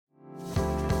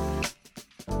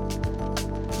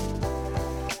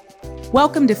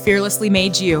Welcome to Fearlessly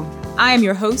Made You. I am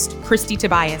your host, Christy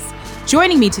Tobias.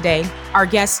 Joining me today are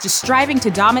guests just striving to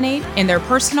dominate in their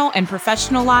personal and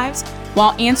professional lives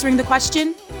while answering the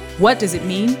question, what does it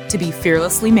mean to be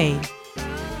fearlessly made?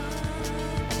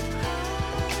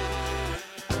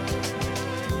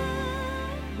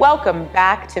 Welcome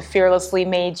back to Fearlessly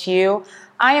Made You.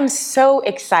 I am so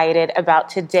excited about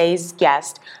today's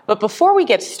guest, but before we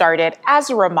get started, as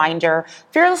a reminder,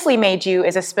 Fearlessly Made You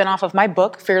is a spinoff of my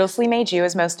book, Fearlessly Made You,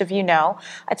 as most of you know.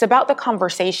 It's about the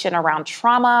conversation around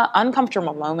trauma,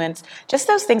 uncomfortable moments, just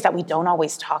those things that we don't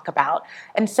always talk about.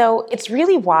 And so it's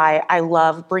really why I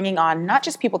love bringing on not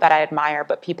just people that I admire,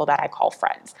 but people that I call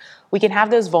friends. We can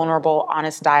have those vulnerable,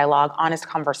 honest dialogue, honest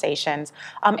conversations,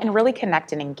 and really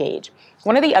connect and engage.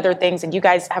 One of the other things, and you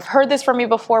guys have heard this from me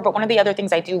before, but one of the other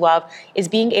things I do love is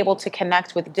being able to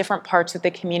connect with different parts of the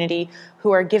community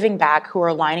who are giving back, who are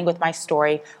aligning with my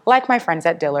story, like my friends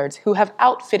at Dillard's, who have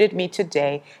outfitted me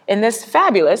today in this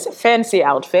fabulous, fancy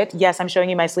outfit. Yes, I'm showing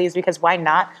you my sleeves because why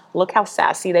not? Look how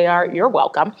sassy they are. You're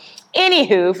welcome.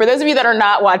 Anywho, for those of you that are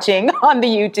not watching on the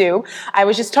YouTube, I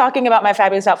was just talking about my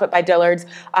fabulous outfit by Dillard's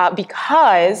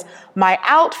because my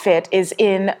outfit is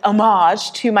in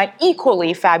homage to my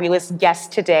equally fabulous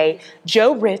guest today,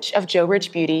 Joe Rich of Joe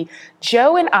Rich Beauty.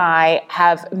 Joe and I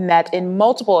have met in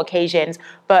multiple occasions,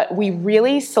 but we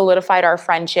really solidified our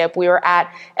friendship. We were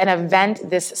at an event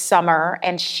this summer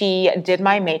and she did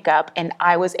my makeup and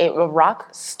I was a rock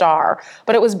star,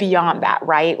 but it was beyond that,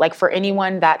 right? Like for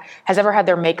anyone that has ever had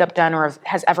their makeup done or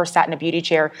has ever sat in a beauty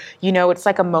chair, you know, it's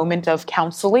like a moment of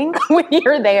counseling when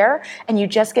you're there and you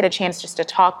just get a chance just to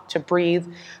talk, to breathe,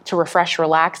 to refresh,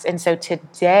 relax. And so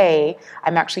today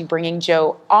I'm actually bringing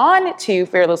Joe on to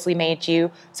Fearlessly Made You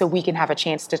so we can have a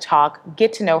chance to talk,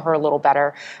 get to know her a little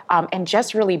better, and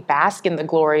just really bask in the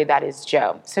glory that is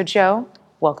Joe. So Joe,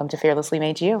 welcome to Fearlessly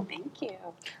Made You. Thank you.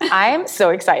 I am so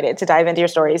excited to dive into your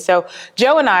story. So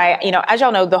Joe and I, you know, as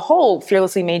y'all know, the whole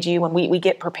Fearlessly Made You, when we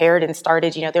get prepared and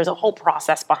started, you know, there's a whole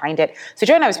process behind it. So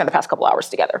Joe and I have spent the past couple hours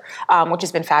together, which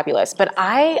has been fabulous. But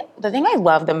the thing I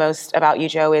love the most about you,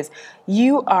 Joe, is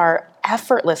you are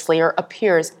effortlessly or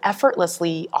appears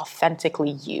effortlessly,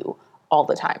 authentically you all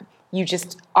the time. You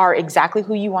just are exactly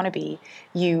who you want to be.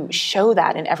 You show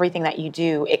that in everything that you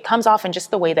do. It comes off in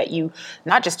just the way that you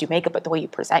not just do makeup, but the way you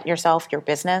present yourself, your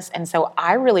business. And so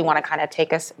I really want to kind of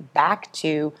take us back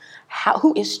to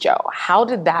who is Joe? How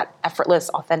did that effortless,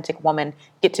 authentic woman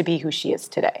get to be who she is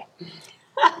today?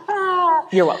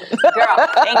 You're welcome. Girl,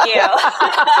 thank you.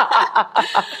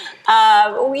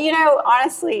 You know,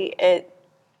 honestly,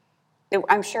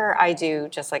 I'm sure I do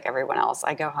just like everyone else.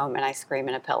 I go home and I scream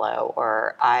in a pillow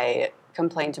or I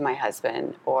complain to my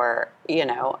husband or, you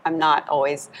know, I'm not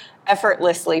always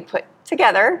effortlessly put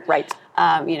together. Right.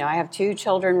 You know, I have 2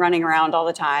 children running around all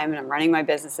the time and I'm running my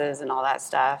businesses and all that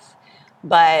stuff.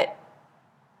 But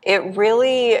it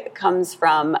really comes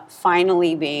from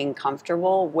finally being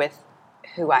comfortable with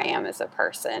who I am as a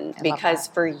person because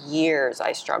for years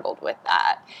I struggled with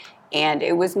that. And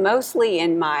it was mostly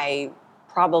in my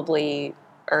probably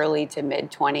early to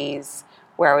mid 20s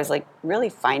where I was like really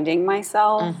finding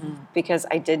myself because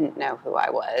I didn't know who I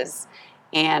was.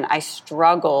 And I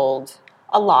struggled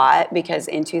a lot because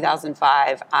in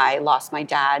 2005, I lost my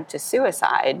dad to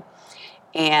suicide.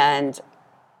 And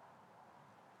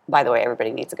by the way,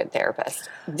 everybody needs a good therapist.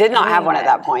 Did not have one at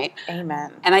that point.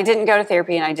 Amen. And I didn't go to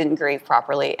therapy and I didn't grieve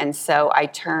properly. And so I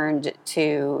turned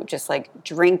to just like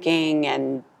drinking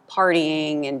and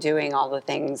partying and doing all the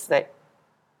things that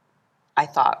I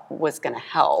thought was going to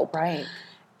help. Right.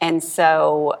 And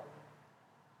so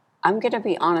I'm going to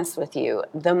be honest with you.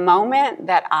 The moment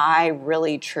that I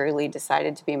really, truly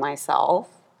decided to be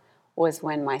myself was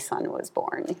when my son was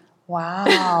born.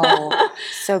 Wow.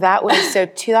 So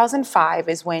 2005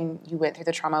 is when you went through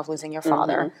the trauma of losing your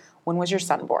father. When was your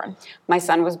son born? My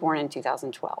son was born in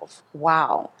 2012.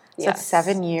 Wow. So Yes. it's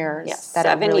 7 years. Yes. That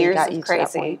 7 really years got of you to that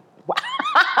crazy. point. Wow.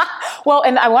 Well,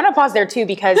 and I want to pause there too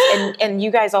because, and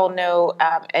you guys all know,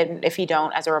 and if you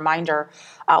don't, as a reminder,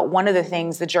 one of the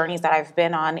things, the journeys that I've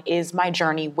been on is my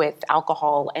journey with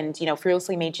alcohol. And, you know,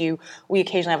 Fearlessly Made You, we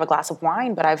occasionally have a glass of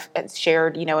wine, but I've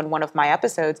shared, you know, in one of my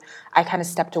episodes, I kind of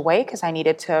stepped away because I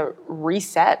needed to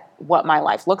reset what my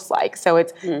life looks like. So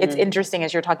it's interesting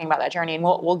as you're talking about that journey, and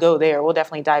we'll go there. We'll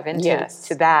definitely dive into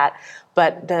to that.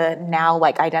 But the now,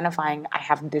 like, identifying I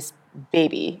have this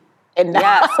baby. And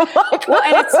now, well,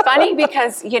 and it's funny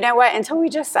because, you know what, until we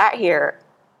just sat here,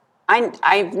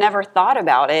 I've never thought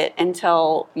about it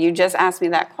until you just asked me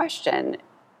that question.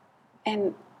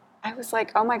 And I was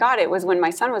like, oh my God, it was when my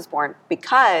son was born,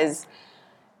 because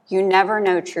you never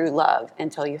know true love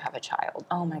until you have a child.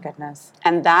 Oh my goodness.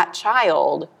 And that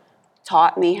child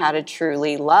taught me how to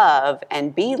truly love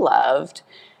and be loved.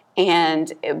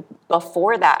 And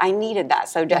before that, I needed that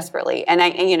so desperately. And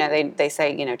they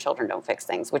say, children don't fix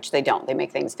things, which they don't. They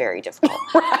make things very difficult.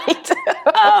 Right.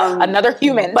 Another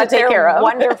human but to take care of.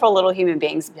 Wonderful little human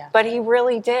beings. Yeah. But he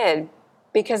really did,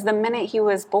 because the minute he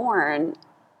was born,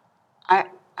 I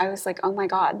was like, oh my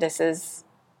God, this is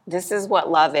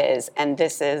what love is, and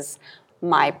this is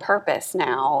my purpose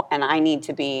now, and I need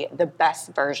to be the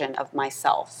best version of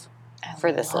myself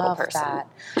for this little person. That.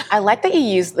 I like that you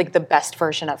use like the best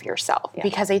version of yourself,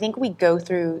 because I think we go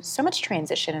through so much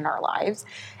transition in our lives,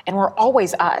 and we're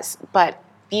always us, but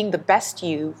being the best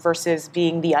you versus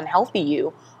being the unhealthy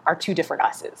you are two different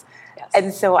uses. Yes.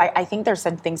 And so I think there's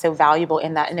something so valuable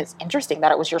in that, and it's interesting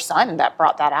that it was your son that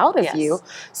brought that out of you.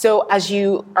 So as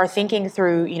you are thinking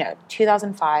through,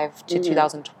 2005 to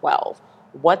 2012,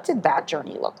 what did that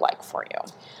journey look like for you?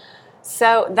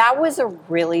 So that was a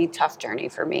really tough journey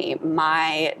for me.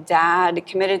 My dad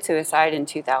committed suicide in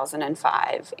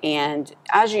 2005. And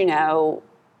as you know,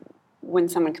 when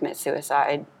someone commits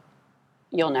suicide,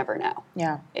 you'll never know.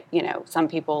 Yeah. Some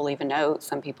people leave a note,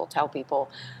 some people tell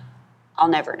people. I'll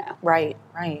never know. Right.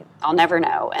 I'll never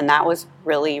know. And that was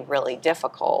really, really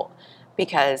difficult,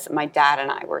 because my dad and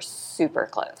I were super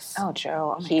close. Oh,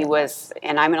 Joe. He was,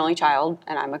 and I'm an only child,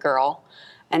 and I'm a girl.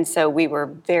 And so we were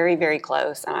very, very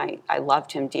close, and I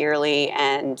loved him dearly,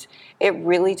 and it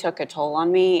really took a toll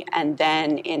on me. And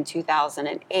then in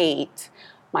 2008,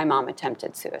 my mom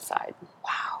attempted suicide.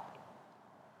 Wow.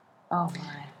 Oh,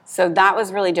 my. So that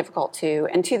was really difficult, too.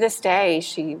 And to this day,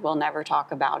 she will never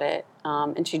talk about it.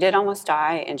 And she did almost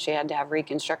die, and she had to have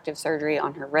reconstructive surgery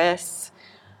on her wrists,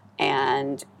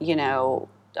 and,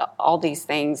 all these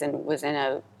things, and was in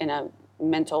a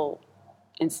mental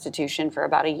institution for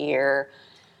about a year.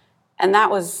 And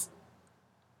that was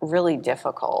really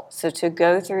difficult. So to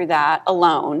go through that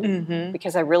alone,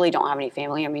 because I really don't have any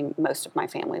family. I mean, most of my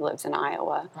family lives in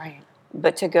Iowa. Right.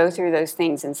 But to go through those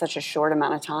things in such a short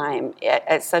amount of time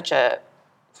at such a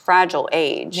fragile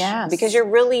age. Yes. Because you're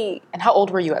really... And how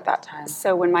old were you at that time?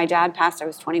 So when my dad passed, I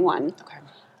was 21. Okay.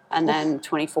 And then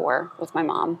 24 with my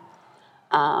mom.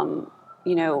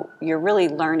 You're really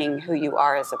learning who you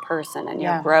are as a person, and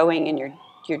you're growing, and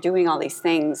you're doing all these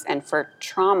things. And for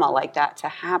trauma like that to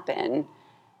happen,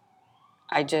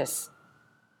 I just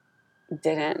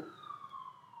didn't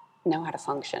know how to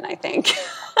function, I think.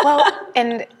 Well,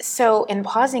 and so in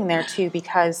pausing there too,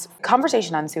 because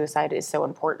conversation on suicide is so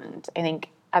important. I think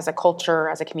as a culture,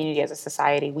 as a community, as a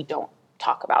society, we don't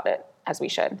talk about it as we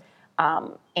should.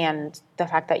 And the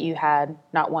fact that you had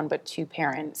not one but two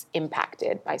parents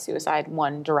impacted by suicide,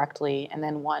 one directly and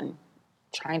then one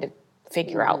trying to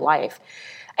figure out life.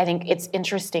 I think it's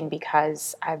interesting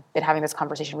because I've been having this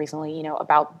conversation recently,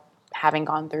 about having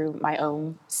gone through my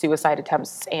own suicide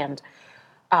attempts. And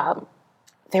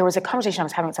there was a conversation I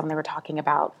was having with someone, they were talking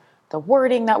about the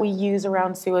wording that we use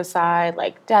around suicide,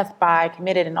 like death by,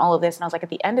 committed, and all of this. And I was like, at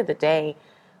the end of the day,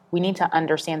 we need to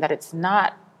understand that it's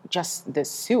not just the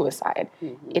suicide.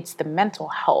 It's the mental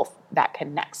health that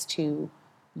connects to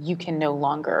you can no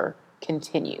longer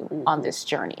continue on this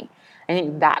journey. I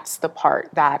think that's the part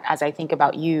that, as I think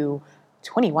about you,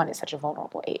 21 is such a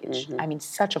vulnerable age. I mean,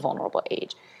 such a vulnerable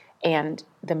age. And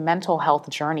the mental health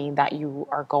journey that you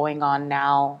are going on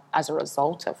now as a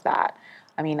result of that,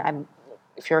 I mean,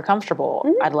 if you're comfortable,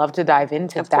 I'd love to dive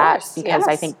into of that course, because yes.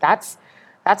 I think that's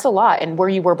a lot. And where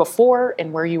you were before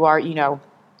and where you are,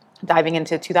 diving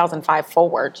into 2005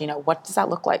 forward, what does that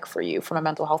look like for you from a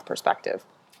mental health perspective?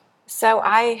 So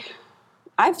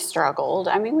I've struggled.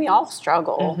 I mean, we all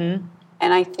struggle.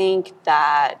 And I think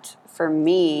that for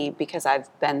me, because I've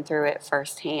been through it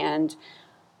firsthand,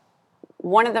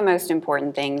 one of the most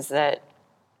important things that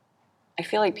I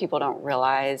feel like people don't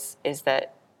realize is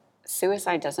that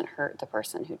suicide doesn't hurt the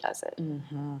person who does it.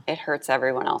 It hurts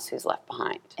everyone else who's left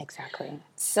behind. Exactly.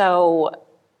 So,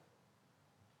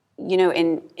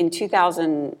 in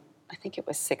 2000, I think it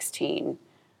was 16,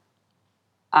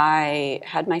 I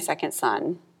had my second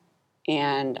son,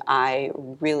 and I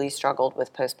really struggled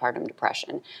with postpartum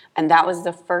depression. And that was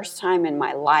the first time in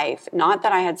my life, not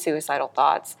that I had suicidal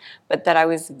thoughts, but that I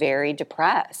was very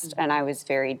depressed, and I was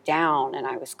very down, and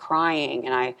I was crying,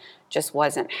 and I just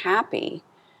wasn't happy.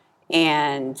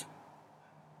 And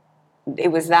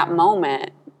it was that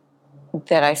moment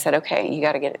that I said, okay, you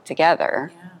got to get it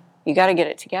together. Yeah. You got to get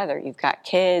it together. You've got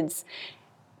kids,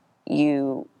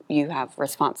 you have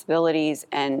responsibilities,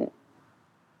 and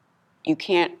you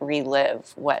can't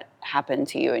relive what happened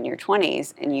to you in your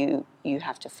 20s, and you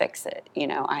have to fix it.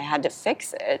 I had to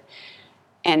fix it.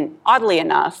 And oddly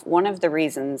enough, one of the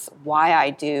reasons why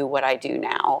I do what I do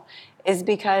now is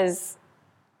because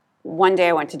one day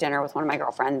I went to dinner with one of my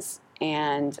girlfriends,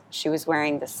 and she was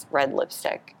wearing this red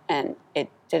lipstick, and it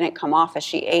didn't come off as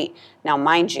she ate. Now,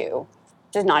 mind you,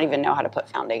 did not even know how to put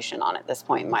foundation on at this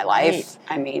point in my life.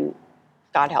 I mean,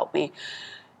 God help me.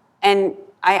 And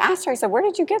I asked her, I said, where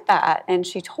did you get that? And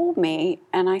she told me,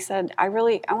 and I said, I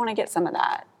want to get some of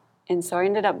that. And so I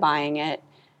ended up buying it.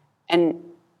 And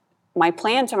my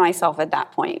plan to myself at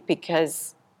that point,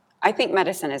 because I think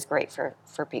medicine is great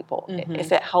for people. Mm-hmm.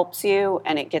 If it helps you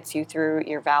and it gets you through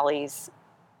your valleys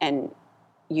and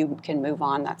you can move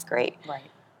on, that's great.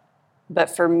 Right.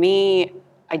 But for me,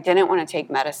 I didn't want to take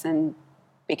medicine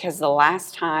because the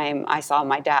last time I saw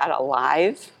my dad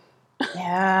alive,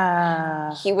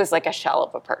 he was like a shell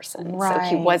of a person. Right. So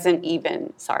he wasn't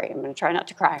even, sorry, I'm going to try not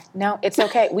to cry. No, it's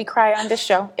okay. We cry on this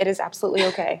show. It is absolutely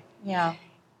okay. Yeah.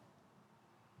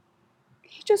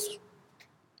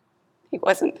 He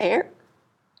wasn't there.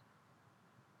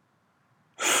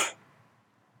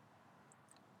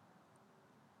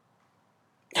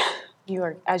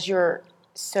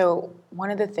 So one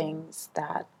of the things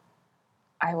that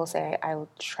I will say I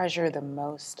treasure the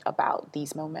most about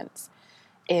these moments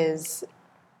is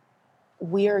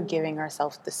we are giving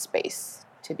ourselves the space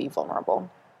to be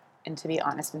vulnerable and to be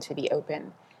honest and to be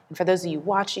open. And for those of you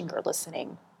watching or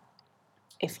listening,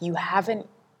 if you haven't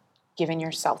given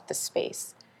yourself the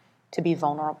space to be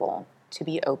vulnerable, to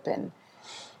be open,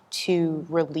 to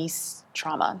release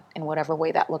trauma in whatever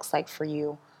way that looks like for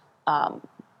you.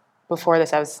 Before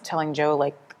this, I was telling Joe,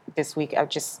 like this week, I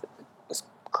just was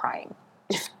crying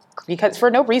because for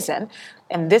no reason.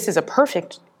 And this is a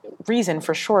perfect reason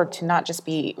for sure to not just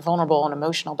be vulnerable and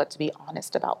emotional, but to be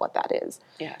honest about what that is.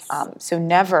 Yes. So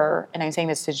never, and I'm saying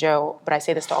this to Joe, but I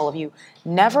say this to all of you,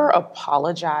 never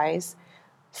apologize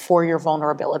for your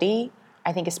vulnerability.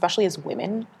 I think especially as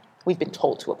women, we've been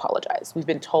told to apologize. We've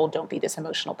been told don't be this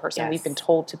emotional person. Yes. We've been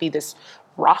told to be this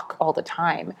rock all the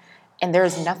time. And there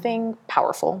is nothing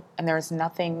powerful and there is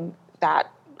nothing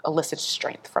that elicits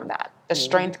strength from that. The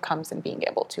strength comes in being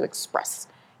able to express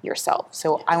yourself.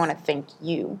 So I want to thank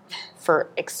you for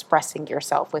expressing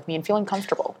yourself with me and feeling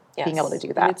comfortable being able to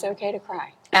do that. And it's okay to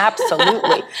cry.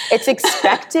 Absolutely. It's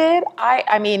expected.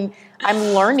 I mean, I'm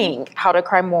learning how to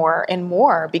cry more and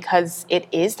more because it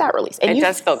is that release. And it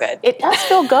does feel good. It does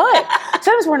feel good.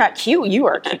 Sometimes we're not cute. You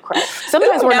are a cute cry.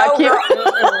 Sometimes we're not cute.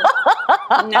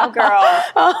 No,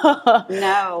 girl.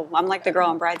 No. I'm like the girl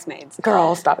in Bridesmaids.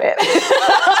 Girl, stop it.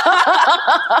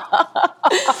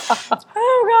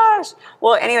 Oh, gosh.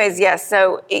 Well, anyways, yes.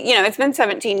 So, it's been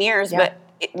 17 years, but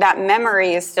that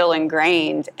memory is still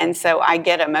ingrained. And so I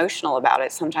get emotional about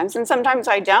it sometimes, and sometimes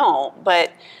I don't.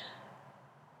 But,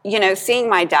 seeing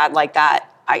my dad like that,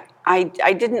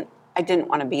 I didn't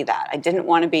want to be that. I didn't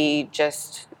want to be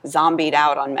just zombied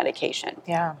out on medication.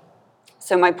 Yeah.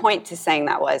 So my point to saying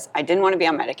that was I didn't want to be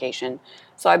on medication.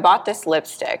 So I bought this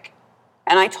lipstick,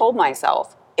 and I told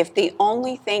myself, if the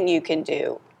only thing you can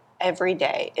do every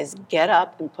day is get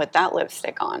up and put that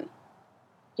lipstick on,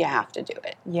 you have to do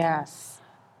it. Yes.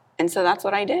 And so that's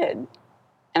what I did.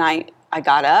 And I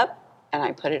got up and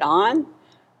I put it on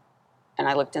and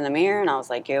I looked in the mirror and I was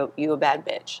like, you a bad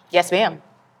bitch. Yes, ma'am.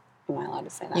 Am I allowed to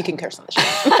say that? You can curse on the show.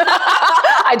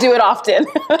 I do it often.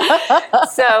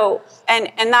 So,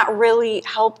 and that really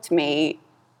helped me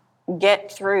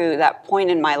get through that point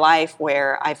in my life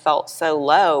where I felt so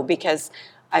low because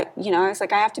I was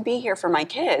like, I have to be here for my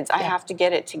kids. I have to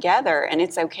get it together. And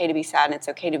it's okay to be sad and it's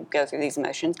okay to go through these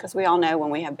emotions because we all know when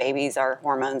we have babies, our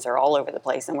hormones are all over the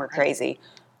place and we're crazy.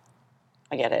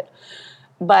 I get it.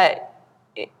 But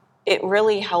it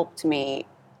really helped me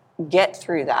get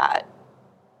through that.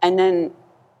 And then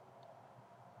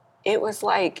it was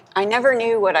like, I never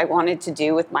knew what I wanted to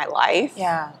do with my life.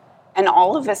 Yeah. And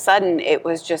all of a sudden it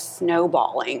was just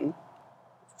snowballing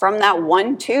from that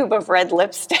one tube of red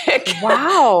lipstick.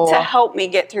 Wow. To help me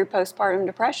get through postpartum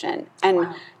depression.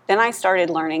 And then I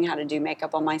started learning how to do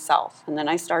makeup on myself. And then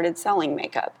I started selling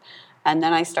makeup. And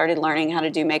then I started learning how to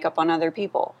do makeup on other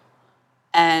people.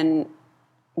 And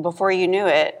before you knew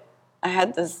it, I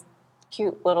had this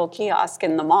cute little kiosk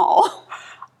in the mall.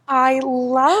 I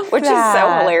love that. Which is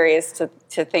so hilarious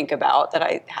to think about that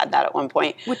I had that at one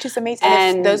point. Which is amazing.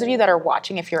 And those of you that are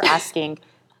watching, if you're asking,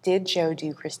 did Joe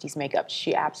do Christy's makeup?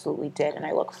 She absolutely did, and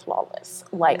I look flawless.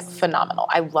 Like, phenomenal.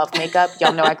 I love makeup.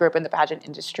 Y'all know I grew up in the pageant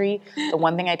industry. The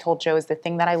one thing I told Joe is the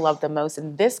thing that I love the most,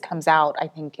 and this comes out, I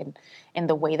think, in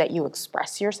the way that you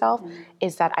express yourself,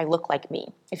 is that I look like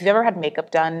me. If you've ever had makeup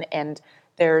done and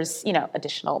there's,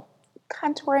 additional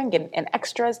contouring and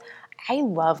extras, I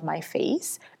love my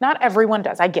face. Not everyone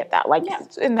does. I get that. Like,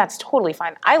 and that's totally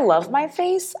fine. I love my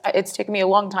face. It's taken me a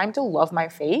long time to love my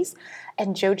face.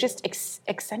 And Joe just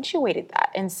accentuated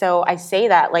that. And so I say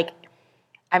that like,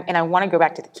 and I want to go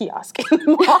back to the kiosk. We're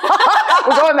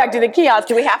going back to the kiosk.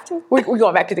 Do we have to? We're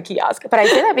going back to the kiosk. But I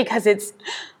say that because it's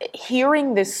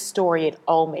hearing this story, it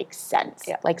all makes sense.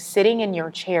 Yeah. Like sitting in your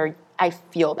chair, I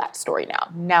feel that story now.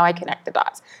 Now I connect the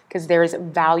dots because there's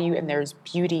value and there's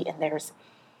beauty and there's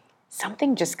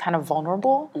something just kind of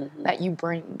vulnerable that you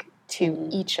bring to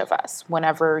each of us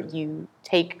whenever you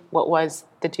take what was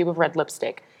the tube of red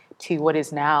lipstick to what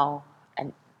is now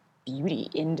an beauty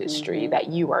industry that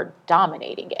you are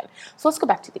dominating in. So let's go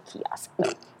back to the kiosk.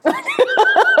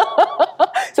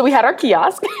 So we had our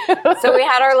kiosk. So we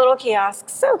had our little kiosk,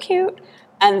 so cute.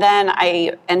 And then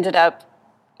I ended up,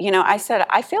 I said,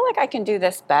 I feel like I can do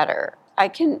this better. I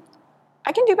can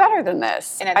do better than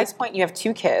this. And at this point, you have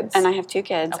 2 kids. And I have 2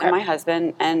 kids and my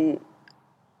husband. And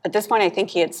at this point, I think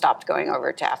he had stopped going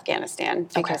over to Afghanistan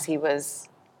because he was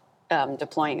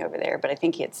deploying over there. But I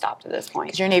think he had stopped at this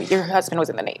point. Because your husband was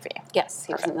in the Navy. Yes,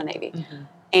 he was in the Navy.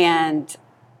 And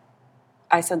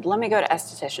I said, let me go to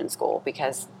esthetician school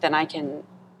because then I can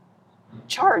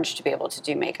charge to be able to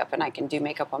do makeup. And I can do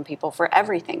makeup on people for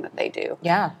everything that they do.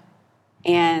 Yeah.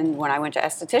 And when I went to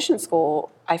esthetician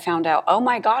school, I found out, oh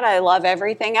my God, I love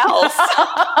everything else.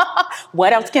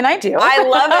 What else can I do? I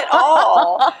love it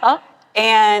all.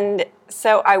 And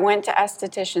so I went to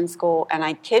esthetician school, and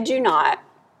I kid you not,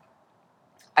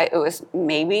 it was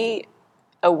maybe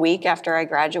a week after I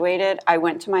graduated, I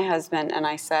went to my husband and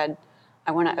I said,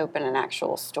 I want to open an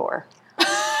actual store.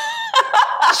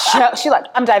 She like,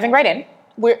 I'm diving right in.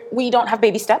 We don't have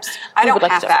baby steps. I don't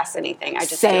half-ass anything. I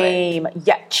just do it.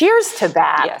 Yeah. Cheers to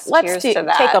that. Yes, Let's cheers to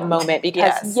that. take a moment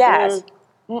because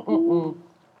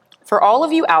for all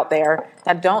of you out there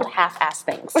that don't half-ass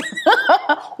things,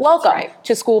 welcome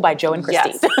to School by Joe and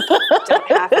Christy. Yes. Don't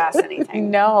half-ass anything.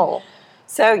 No.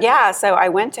 So I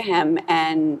went to him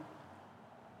and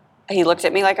he looked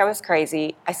at me like I was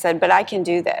crazy. I said, but I can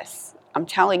do this. I'm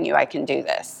telling you I can do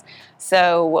this.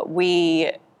 So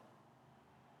we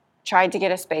tried to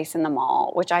get a space in the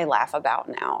mall, which I laugh about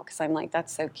now because I'm like,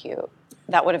 that's so cute.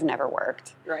 That would have never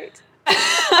worked. Right.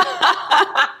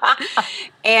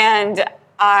 And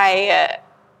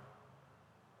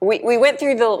we went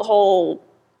through the whole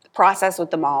process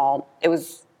with the mall. It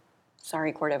was,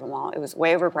 Cordova Mall. It was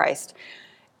way overpriced.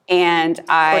 And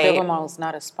Cordova Mall is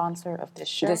not a sponsor of this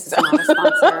show. This is not a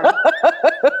sponsor.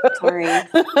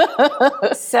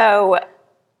 Sorry. So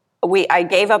I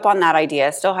gave up on that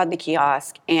idea, still had the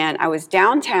kiosk, and I was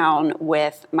downtown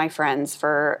with my friends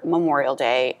for Memorial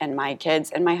Day and my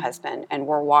kids and my husband, and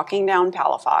we're walking down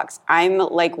Palafox. I'm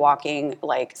like walking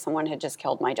like someone had just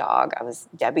killed my dog. I was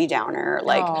Debbie Downer,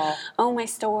 like, oh, my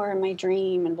store and my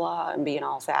dream and blah, and being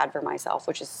all sad for myself,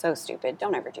 which is so stupid.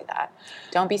 Don't ever do that.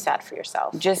 Don't be sad for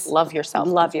yourself. Just love yourself.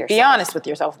 Love yourself. Be honest with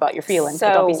yourself about your feelings,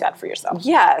 but don't be sad for yourself.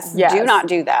 Yes, do not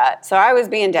do that. So I was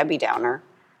being Debbie Downer.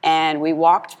 And we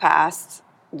walked past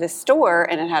this store,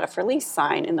 and it had a for lease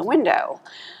sign in the window.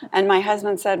 And my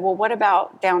husband said, well, what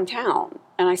about downtown?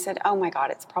 And I said, oh, my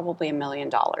God, it's probably $1 million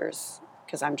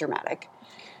because I'm dramatic.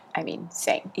 I mean,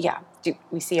 same. Yeah. Do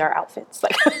we see our outfits?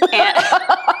 Like,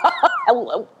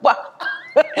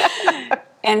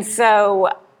 and so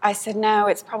I said, no,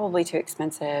 it's probably too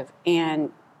expensive.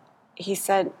 And he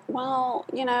said, well,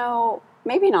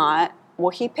 maybe not. Well,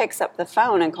 he picks up the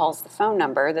phone and calls the phone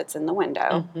number that's in the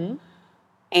window.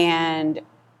 And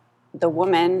the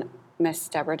woman, Miss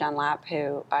Deborah Dunlap,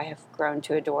 who I have grown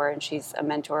to adore, and she's a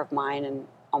mentor of mine and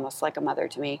almost like a mother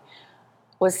to me,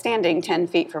 was standing 10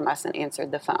 feet from us and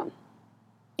answered the phone.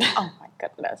 Oh, my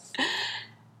goodness.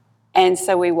 And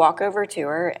so we walk over to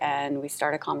her, and we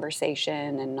start a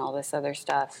conversation and all this other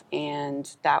stuff. And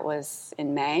that was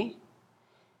in May.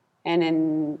 And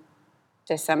in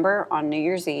December, on New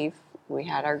Year's Eve, we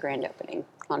had our grand opening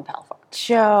on Palafox.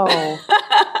 Joe,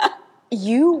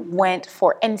 you went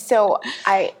for, and so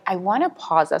I want to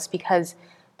pause us because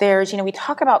there's, we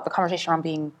talk about the conversation around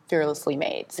being fearlessly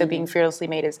made. So being fearlessly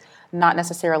made is not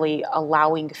necessarily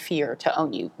allowing fear to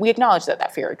own you. We acknowledge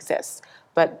that fear exists,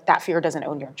 but that fear doesn't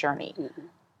own your journey.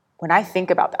 When I think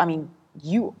about that,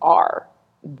 you are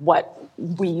what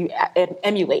we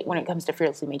emulate when it comes to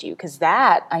fearlessly made you. Because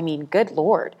that, good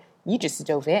Lord, you just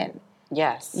dove in.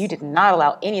 Yes. You did not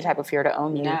allow any type of fear to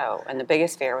own you. No, and the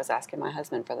biggest fear was asking my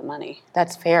husband for the money.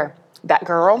 That's fair. That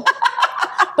girl,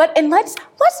 and let's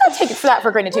not take that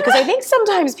for granted too, because I think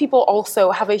sometimes people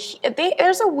also have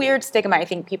there's a weird stigma I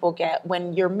think people get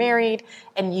when you're married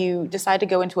and you decide to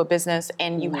go into a business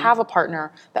and you have a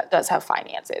partner that does have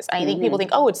finances. And I think people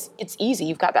think, oh, it's easy.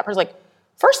 You've got that person. Like,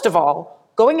 first of all,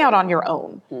 going out on your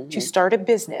own to start a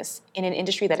business in an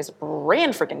industry that is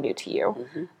brand freaking new to you,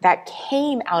 that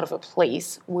came out of a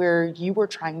place where you were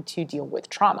trying to deal with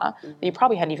trauma that you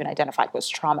probably hadn't even identified was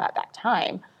trauma at that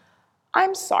time.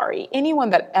 I'm sorry. Anyone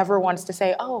that ever wants to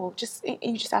say, oh,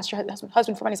 you just asked your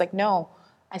husband for money. It's like, no,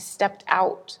 I stepped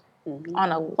out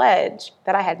on a ledge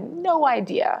that I had no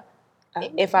idea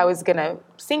if I was going to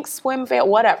sink, swim, fail,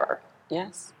 whatever.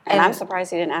 Yes. And I'm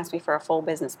surprised he didn't ask me for a full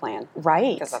business plan.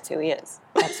 Right. Because that's who he is.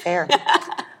 That's fair.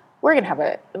 We're gonna have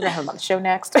him on the show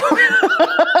next. We're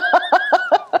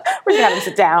gonna have him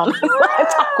sit down and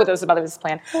talk with us about the business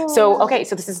plan. So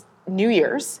this is New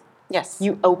Year's. Yes.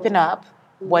 You open up.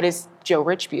 What is Joe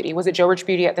Rich Beauty? Was it Joe Rich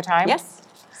Beauty at the time? Yes.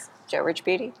 Joe Rich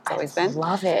Beauty. It's always been.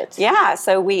 Love it. Yeah.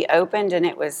 So we opened and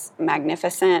it was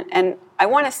magnificent. And I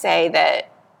want to say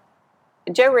that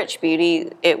Joe Rich Beauty,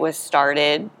 it was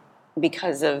started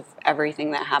because of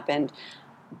everything that happened,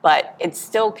 but it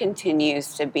still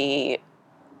continues to be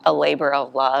a labor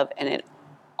of love, and it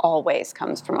always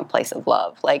comes from a place of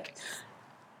love. Like,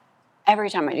 every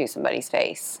time I do somebody's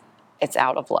face, it's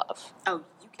out of love. Oh,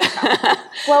 you can tell.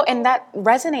 Well, and that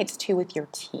resonates too with your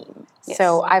team. Yes.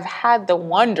 So I've had the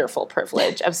wonderful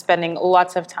privilege of spending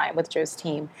lots of time with Joe's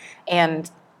team, and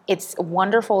it's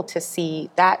wonderful to see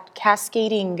that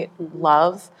cascading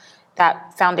love,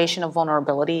 that foundation of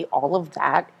vulnerability, all of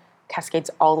that cascades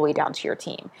all the way down to your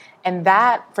team. And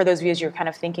that, for those of you as you're kind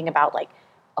of thinking about like,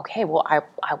 okay, well,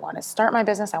 I want to start my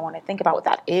business, I want to think about what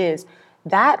that is,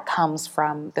 that comes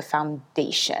from the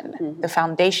foundation, the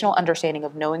foundational understanding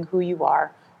of knowing who you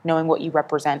are, knowing what you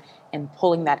represent, and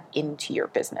pulling that into your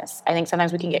business. I think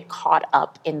sometimes we can get caught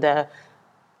up in the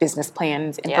business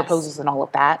plans and proposals and all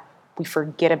of that. We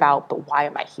forget about, but why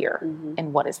am I here?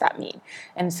 And what does that mean?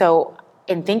 And so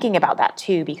in thinking about that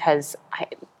too, because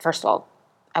first of all,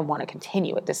 I want to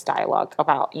continue with this dialogue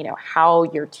about, how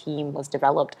your team was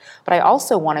developed. But I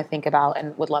also want to think about,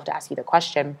 and would love to ask you the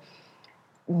question,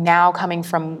 now coming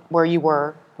from where you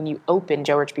were when you opened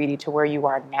Joe Rich Beauty to where you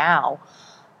are now,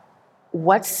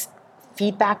 what's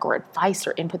feedback or advice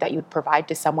or input that you would provide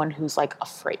to someone who's like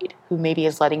afraid, who maybe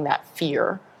is letting that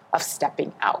fear of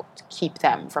stepping out keep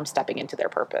them from stepping into their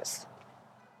purpose?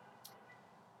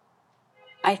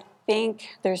 I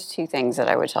think there's two things that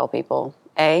I would tell people.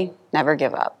 A, never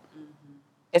give up.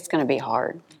 It's going to be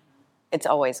hard. It's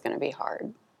always going to be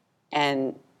hard.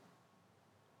 And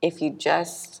if you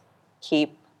just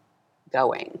keep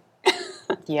going,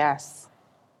 yes,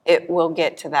 it will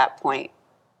get to that point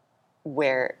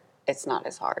where it's not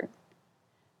as hard.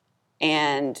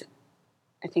 And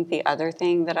I think the other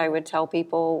thing that I would tell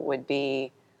people would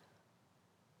be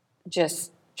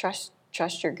just trust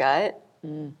your gut.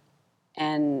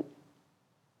 And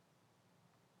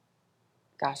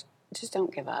gosh, just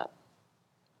don't give up.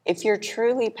 If you're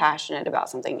truly passionate about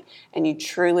something and you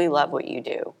truly love what you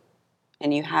do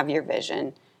and you have your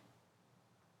vision,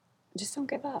 just don't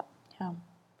give up. Yeah.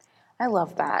 I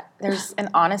love that. There's an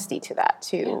honesty to that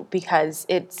too, because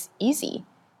it's easy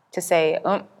to say,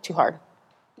 oh, too hard.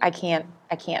 I can't.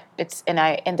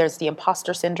 And there's the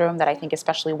imposter syndrome that I think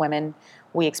especially women,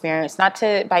 we experience, not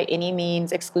to by any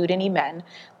means exclude any men,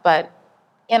 but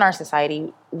in our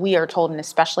society, we are told, and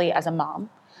especially as a mom,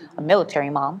 a military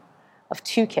mom of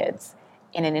 2 kids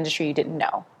in an industry you didn't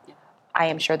know, I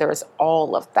am sure there was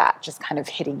all of that just kind of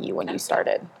hitting you when you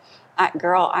started.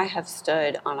 I have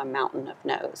stood on a mountain of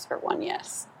no's for one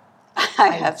yes.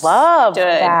 I love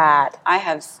that. I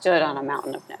have stood on a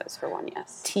mountain of no's for one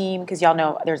yes. Team, because y'all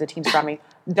know there's a team around me.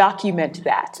 Document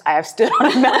that. I have stood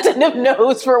on a mountain of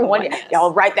no's for one yes.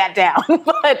 Y'all write that down.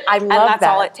 But I love that. And that's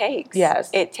all it takes. Yes.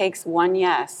 It takes one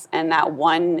yes. And that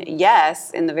one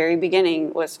yes in the very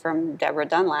beginning was from Deborah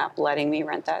Dunlap letting me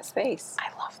rent that space.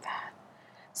 I love that.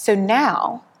 So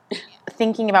now,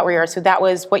 thinking about where you are, so that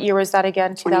was, what year was that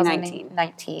again?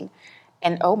 2019.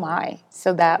 And oh my,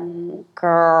 so that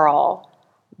girl,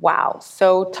 wow.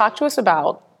 So talk to us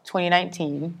about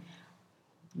 2019,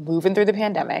 moving through the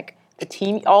pandemic, the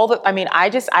team,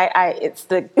 it's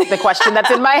the question that's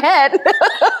in my head.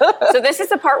 So this is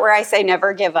the part where I say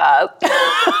never give up.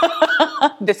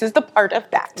 This is the part of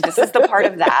that. This is the part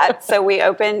of that. So we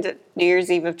opened New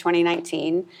Year's Eve of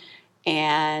 2019,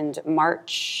 and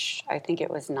March, I think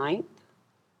it was 9th,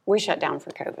 we shut down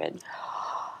for COVID.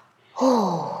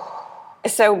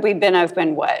 So we've been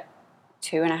open,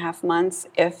 2.5 months,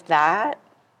 if that?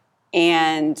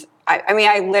 And I mean,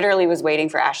 I literally was waiting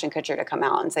for Ashton Kutcher to come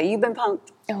out and say, "You've been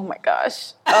punked." Oh my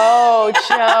gosh. Oh,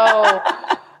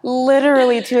 Joe.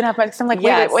 Literally 2.5 months. I'm like,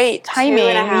 Yes. wait, timing.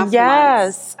 2.5 yes.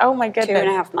 months. Oh my goodness.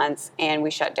 2.5 months, and we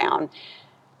shut down.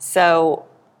 So,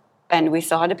 and we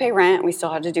still had to pay rent. We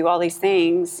still had to do all these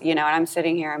things, and I'm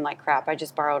sitting here. I'm like, crap, I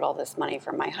just borrowed all this money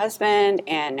from my husband,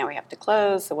 and now we have to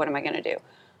close. So what am I going to do?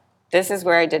 This is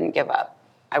where I didn't give up.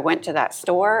 I went to that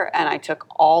store, and I took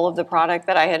all of the product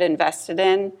that I had invested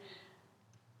in,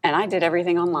 and I did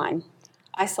everything online.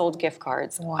 I sold gift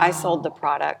cards. Wow. I sold the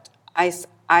product.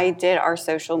 I did our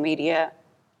social media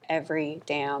every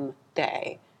damn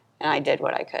day, and I did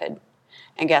what I could.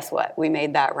 And guess what? We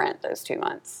made that rent those 2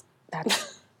 months.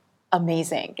 That's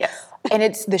amazing. Yes. And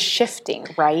it's the shifting,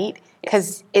 right?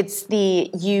 Because it's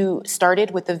you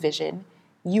started with the vision,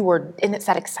 and it's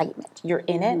that excitement. You're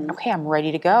in it. Okay, I'm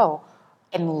ready to go.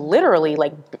 And literally,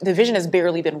 like, the vision has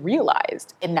barely been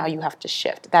realized, and now you have to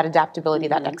shift. That adaptability,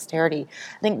 that dexterity,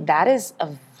 I think that is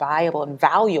a viable and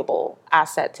valuable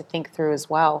asset to think through as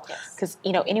well. Because,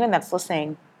 anyone that's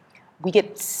listening, we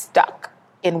get stuck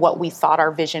in what we thought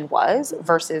our vision was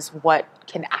versus what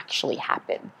can actually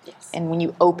happen. Yes. And when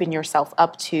you open yourself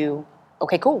up to,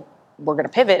 okay, cool, we're going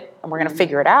to pivot, and we're going to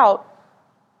figure it out,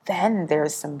 then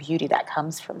there's some beauty that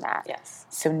comes from that. Yes.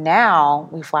 So now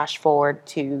we flash forward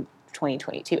to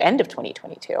 2022, end of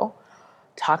 2022.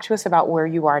 Talk to us about where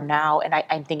you are now. And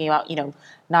I'm thinking about,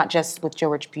 not just with Joe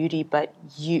Rich Beauty, but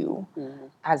you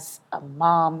as a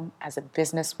mom, as a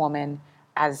businesswoman,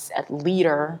 as a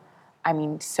leader. I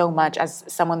mean, so much as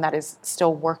someone that is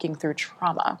still working through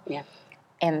trauma. Yeah.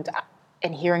 And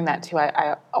hearing that too,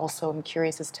 I also am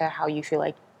curious as to how you feel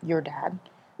like your dad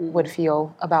would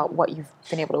feel about what you've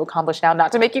been able to accomplish now.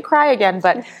 Not to make you cry again,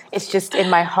 but it's just in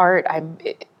my heart. I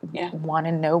want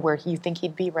to know where you think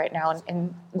he'd be right now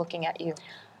and looking at you.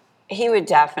 He would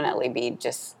definitely be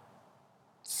just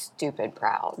stupid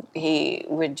proud. He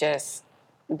would just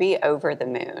be over the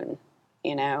moon.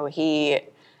 And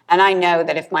I know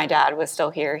that if my dad was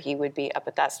still here, he would be up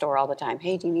at that store all the time.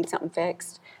 Hey, do you need something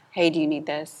fixed? Hey, do you need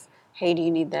this? Hey, do you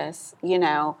need this?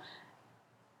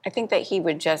 I think that he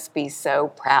would just be so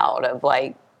proud of,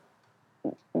 like,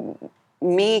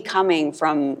 me coming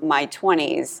from my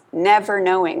 20s, never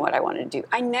knowing what I wanted to do.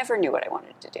 I never knew what I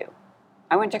wanted to do.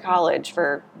 I went to college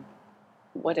for,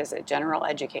 general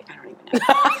education? I don't even know.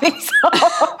 I think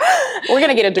so. We're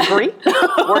going to get a degree.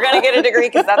 We're going to get a degree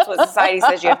because that's what society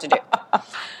says you have to do.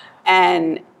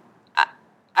 And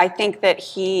I think that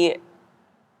he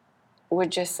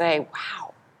would just say,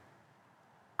 wow,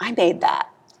 I made that.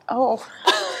 Oh,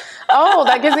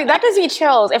 that gives me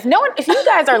chills. If you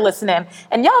guys are listening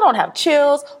and y'all don't have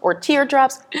chills or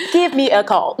teardrops, give me a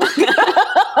call.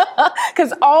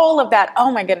 Because all of that, oh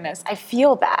my goodness, I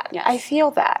feel that. Yes. I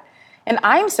feel that. And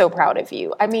I'm so proud of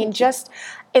you. I mean,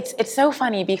 it's so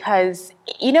funny because,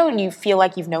 and you feel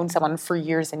like you've known someone for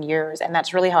years and years. And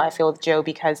that's really how I feel with Joe,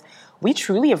 because we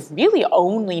truly have really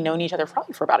only known each other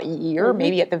probably for about a year,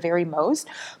 maybe at the very most.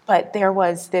 But there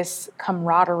was this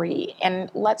camaraderie.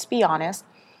 And let's be honest,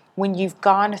 when you've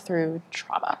gone through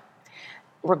trauma,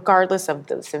 regardless of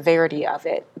the severity of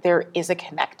it, there is a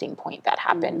connecting point that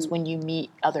happens when you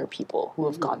meet other people who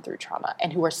have gone through trauma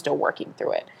and who are still working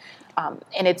through it.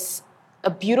 And it's a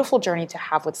beautiful journey to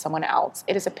have with someone else.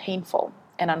 It is a painful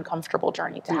and uncomfortable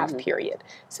journey to have, period.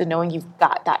 So knowing you've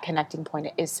got that connecting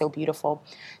point is so beautiful.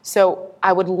 So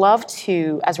I would love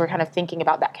to, as we're kind of thinking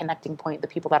about that connecting point, the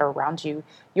people that are around you,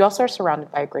 you also are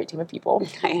surrounded by a great team of people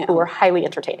who are highly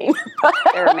entertaining.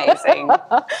 They're amazing.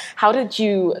 How did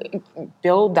you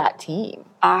build that team?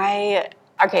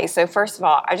 Okay, so first of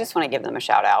all, I just want to give them a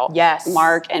shout out. Yes.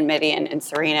 Mark and Midian and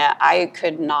Serena, I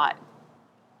could not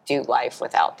do life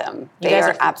without them. They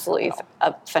are absolutely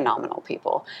phenomenal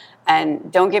people.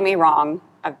 And don't get me wrong,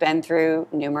 I've been through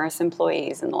numerous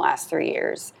employees in the last 3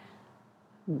 years.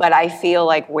 But I feel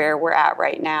like where we're at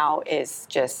right now is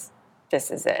just,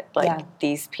 this is it. Like,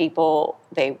 these people,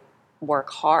 they work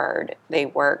hard. They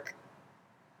work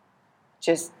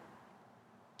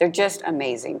they're just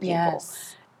amazing people.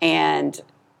 Yes. And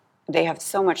they have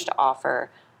so much to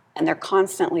offer. And they're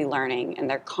constantly learning and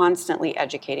they're constantly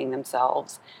educating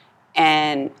themselves.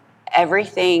 And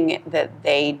everything that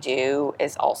they do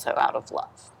is also out of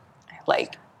love.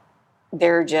 Like,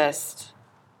 they're just,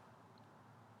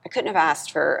 I couldn't have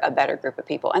asked for a better group of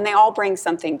people. And they all bring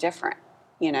something different,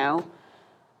 I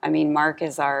mean, Mark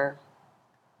is our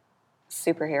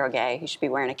superhero gay. He should be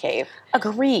wearing a cape.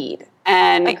 Agreed.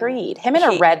 Agreed. Him in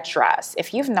a red dress.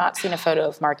 If you've not seen a photo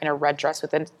of Mark in a red dress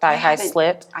with a thigh-high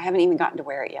slit. I haven't even gotten to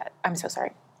wear it yet. I'm so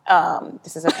sorry.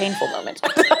 This is a painful moment.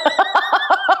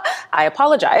 I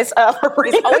apologize.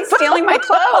 He's always stealing my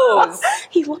clothes.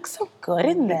 He looks so good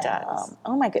in them. does.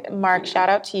 Oh my goodness. Mark, shout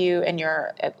out to you and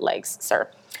your legs, sir.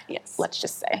 Yes. Let's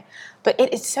just say. But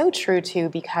it is so true too,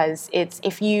 because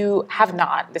if you have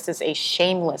not, this is a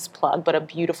shameless plug, but a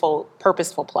beautiful,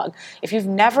 purposeful plug. If you've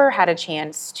never had a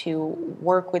chance to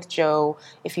work with Jo,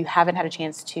 if you haven't had a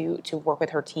chance to work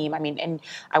with her team, I mean, and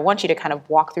I want you to kind of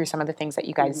walk through some of the things that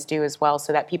you guys do as well,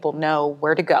 so that people know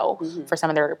where to go for some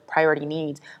of their priority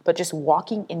needs. But just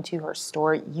walking into her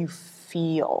store, you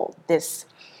feel this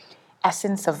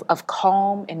essence of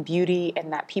calm and beauty,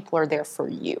 and that people are there for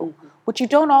you, which you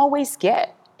don't always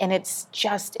get. And it's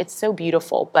so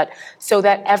beautiful. But so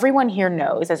that everyone here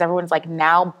knows, as everyone's like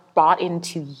now bought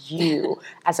into you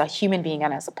as a human being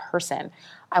and as a person,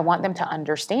 I want them to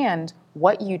understand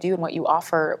what you do and what you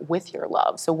offer with your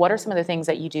love. So what are some of the things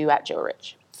that you do at Jo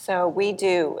Rich? So we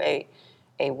do a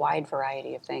wide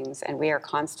variety of things, and we are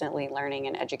constantly learning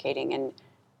and educating and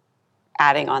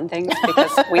adding on things,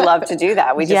 because we love to do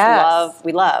that. We just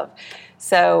love.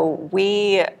 So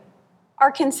we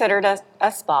are considered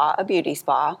a spa, a beauty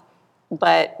spa,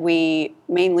 but we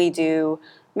mainly do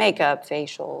makeup,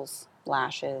 facials,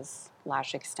 lashes,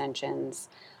 lash extensions,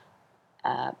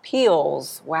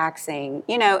 peels, waxing,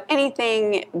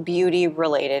 anything beauty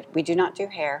related. We do not do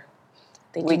hair.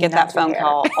 We get that phone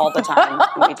call all the time,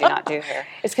 and we do not do hair.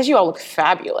 It's because you all look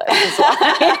fabulous.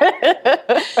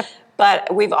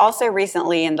 But we've also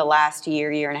recently, in the last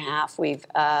year and a half, we've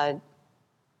gotten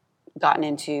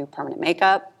into permanent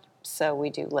makeup. So we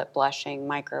do lip blushing,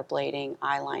 microblading,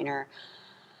 eyeliner.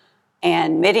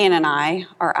 And Midian and I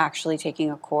are actually taking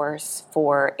a course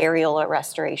for areola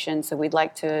restoration. So we'd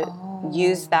like to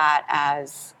use that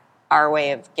as our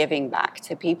way of giving back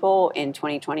to people in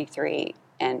 2023.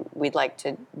 And we'd like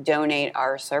to donate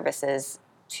our services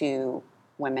to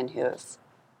women who have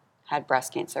had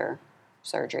breast cancer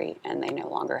surgery and they no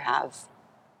longer have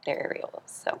their areolas.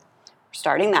 So we're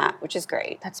starting that, which is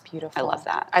great. That's beautiful. I love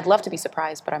that. I'd love to be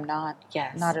surprised, but I'm not.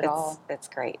 Yes. Not at all. It's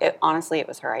great. Honestly, it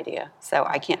was her idea. So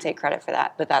I can't take credit for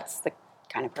that, but that's the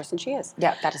kind of person she is.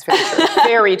 Yeah, that is very true.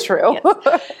 Very true.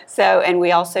 Yes. So, and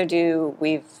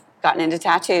we've gotten into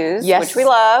tattoos, which we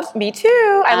love. Me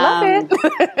too. I love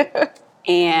it.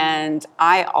 And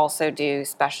I also do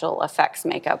special effects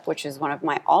makeup, which is one of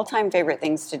my all-time favorite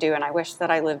things to do. And I wish that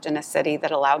I lived in a city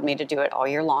that allowed me to do it all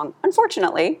year long.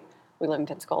 Unfortunately, we live in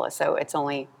Pensacola, so it's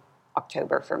only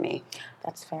October for me.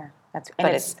 That's fair.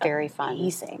 But it's very fun.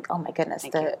 Amazing. Oh my goodness.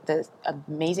 The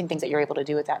amazing things that you're able to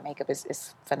do with that makeup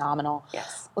is phenomenal.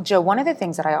 Yes. Well, Jo, one of the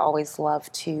things that I always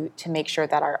love to make sure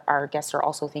that our guests are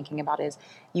also thinking about is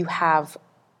you have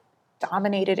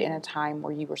dominated in a time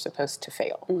where you were supposed to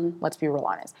fail. Let's be real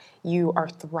honest. You are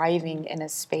thriving in a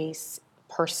space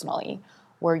personally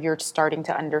where you're starting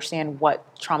to understand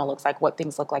what trauma looks like, what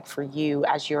things look like for you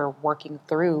as you're working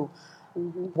through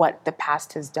what the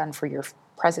past has done for your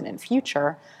present and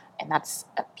future. And that's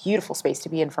a beautiful space to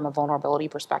be in from a vulnerability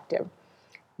perspective.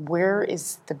 Where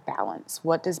is the balance?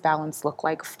 What does balance look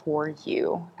like for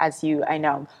you? I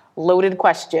know, loaded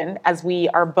question, as we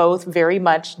are both very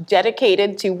much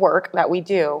dedicated to work that we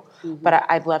do. But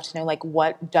I'd love to know,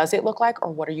 what does it look like,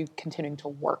 or what are you continuing to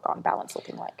work on balance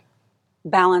looking like?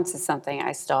 Balance is something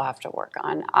I still have to work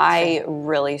on. I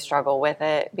really struggle with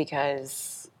it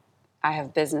because I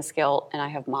have business guilt and I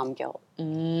have mom guilt.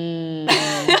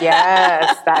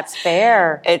 Yes, that's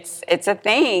fair. It's a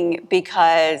thing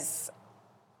because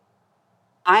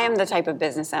I am the type of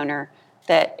business owner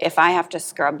that if I have to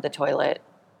scrub the toilet,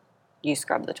 you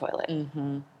scrub the toilet.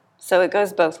 So it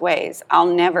goes both ways. I'll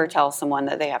never tell someone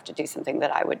that they have to do something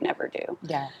that I would never do.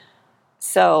 Yeah.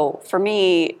 So for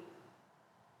me,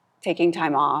 taking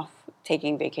time off,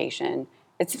 taking vacation,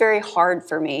 it's very hard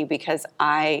for me because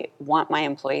I want my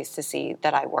employees to see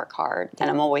that I work hard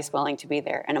and I'm always willing to be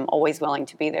there and I'm always willing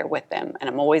to be there with them and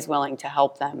I'm always willing to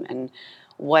help them and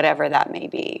whatever that may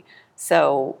be.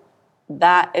 So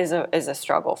that is a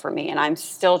struggle for me and I'm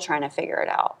still trying to figure it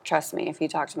out. Trust me, if you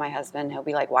talk to my husband, he'll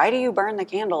be like, "Why do you burn the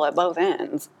candle at both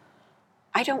ends?"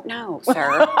 I don't know,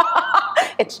 sir.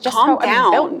 It's just calm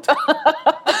down.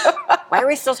 Why are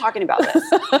we still talking about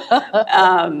this?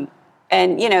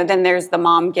 And then there's the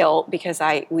mom guilt because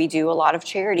we do a lot of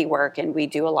charity work and we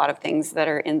do a lot of things that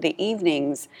are in the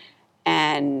evenings,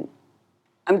 and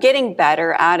I'm getting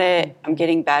better at it. I'm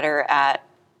getting better at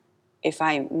if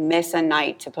I miss a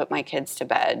night to put my kids to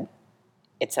bed,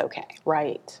 it's okay.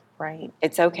 Right.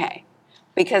 It's okay.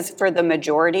 Because for the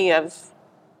majority of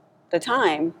the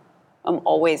time, I'm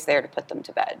always there to put them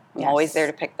to bed. I'm always there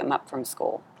to pick them up from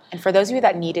school. And for those of you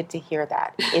that needed to hear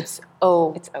that, it's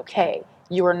okay.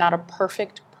 You are not a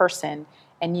perfect person,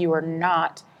 and you are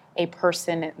not a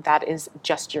person that is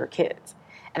just your kids.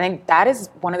 And I think that is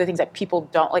one of the things that people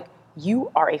don't like.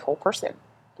 You are a whole person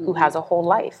who has a whole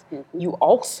life. You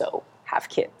also have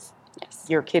kids. Yes.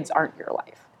 Your kids aren't your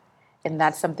life. And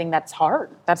that's something that's hard.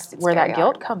 It's where that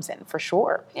guilt comes in, for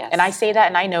sure. Yes. And I say that,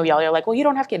 and I know y'all are like, well, you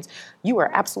don't have kids. You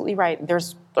are absolutely right.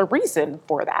 There's a reason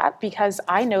for that, because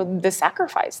I know the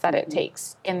sacrifice that it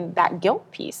takes and that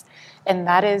guilt piece. And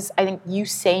that is, I think you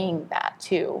saying that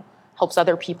too helps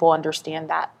other people understand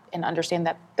that, and understand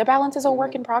that the balance is a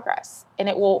work in progress. And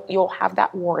you'll have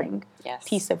that warring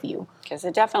piece of you. Because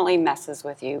it definitely messes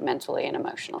with you mentally and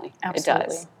emotionally. Absolutely. It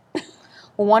does.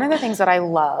 Well, one of the things that I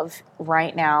love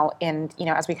right now, and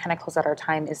as we kind of close out our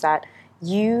time, is that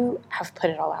you have put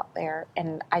it all out there,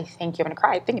 and I thank you. I'm going to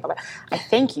cry thinking about that. I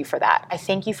thank you for that. I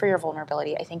thank you for your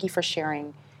vulnerability. I thank you for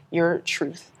sharing your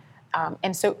truth,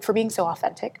 and so for being so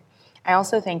authentic. I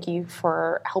also thank you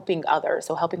for helping others,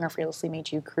 so helping our Fearlessly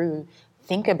Made You crew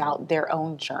think about their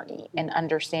own journey and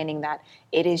understanding that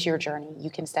it is your journey. You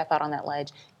can step out on that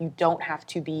ledge. You don't have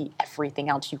to be everything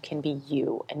else. You can be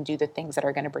you and do the things that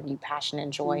are going to bring you passion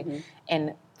and joy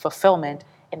and fulfillment,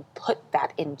 and put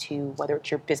that into whether it's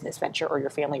your business venture or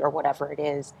your family or whatever it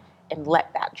is, and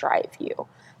let that drive you.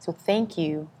 So thank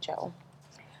you, Jo,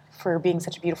 for being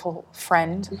such a beautiful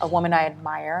friend, a woman I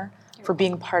admire, for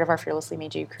being part of our Fearlessly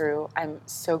Made You crew. I'm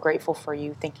so grateful for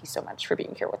you. Thank you so much for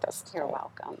being here with us today. You're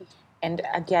welcome. And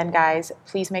again, guys,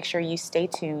 please make sure you stay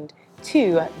tuned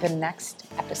to the next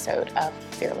episode of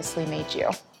Fearlessly Made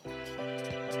You.